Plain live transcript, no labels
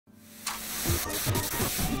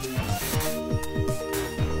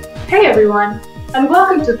Hey everyone, and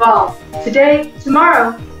welcome to Ball. Today,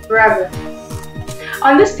 tomorrow, forever.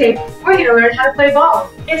 On this tape, we're going to learn how to play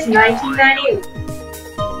ball. It's 1998.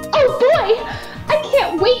 Oh boy! I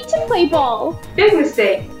can't wait to play ball! Big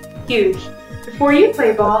mistake. Huge. Before you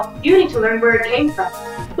play ball, you need to learn where it came from.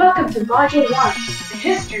 Welcome to Module 1, the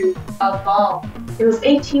history of ball. It was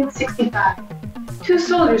 1865. Two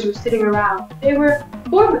soldiers were sitting around. They were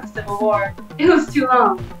bored with the Civil War. It was too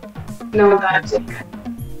long. No one got upset.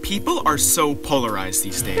 People are so polarized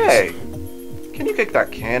these days. Hey, can you kick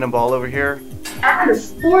that cannonball over here? And the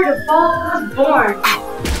sport of ball was born.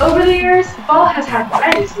 Over the years, ball has had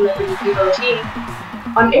many celebrity devotees.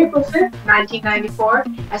 On April 5th, 1994,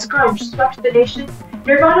 as grunge swept the nation,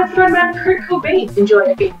 Nirvana frontman Kurt Cobain enjoyed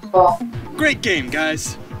a game of ball. Great game,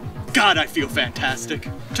 guys. God, I feel fantastic.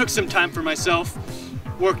 Took some time for myself,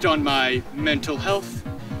 worked on my mental health,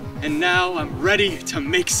 and now I'm ready to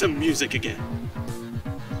make some music again.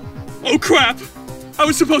 Oh crap! I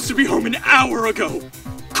was supposed to be home an hour ago!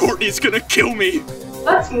 Courtney's gonna kill me!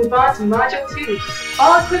 Let's move on to Module 2,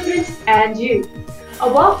 Ball Equipment and You. A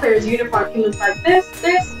ball player's uniform can look like this,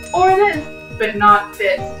 or this, but not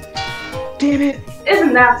this. Damn it!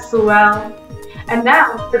 Isn't that swell? And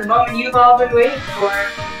now, for the moment you've all been waiting for.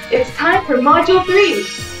 It's time for Module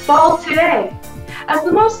 3, Ball Today. As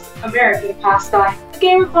the most American pastime, the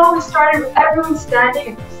game of ball has started with everyone standing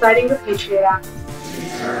and reciting the Patriot Act.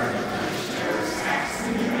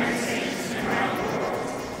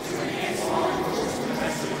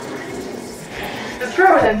 The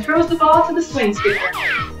thrower then throws the ball to the swing sticker.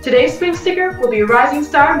 Today's swing sticker will be rising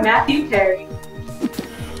star Matthew Perry.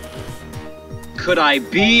 Could I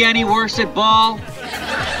be any worse at ball?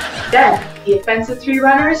 Then, the offensive three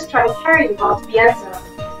runners try to carry the ball to the end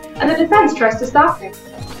zone, and the defense tries to stop him,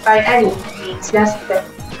 by any means necessary.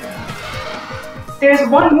 There's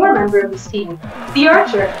one more member of this team, the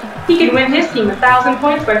archer. He can win his team 1,000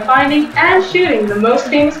 points by finding and shooting the most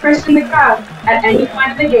famous person in the crowd at any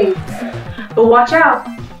point of the game. But watch out,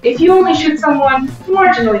 if you only shoot someone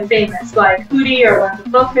marginally famous, like Hootie or one of the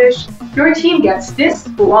Blowfish, your team gets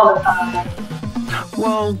disqualified.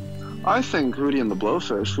 Well, I think Hootie and the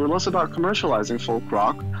Blowfish were less about commercializing folk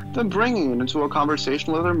rock than bringing it into a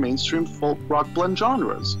conversation with other mainstream folk rock blend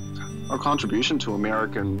genres. A contribution to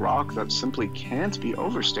American rock that simply can't be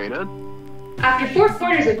overstated. After 4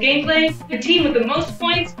 quarters of gameplay, the team with the most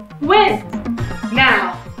points wins.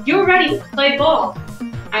 Now, you're ready to play ball.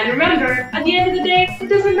 And remember, at the end of the day, it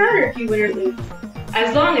doesn't matter if you win or lose.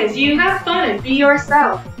 As long as you have fun and be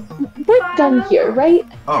yourself. We're done here, right?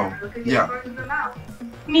 Oh, yeah.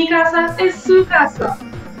 Mi casa is su casa.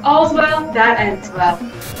 All's well that ends well.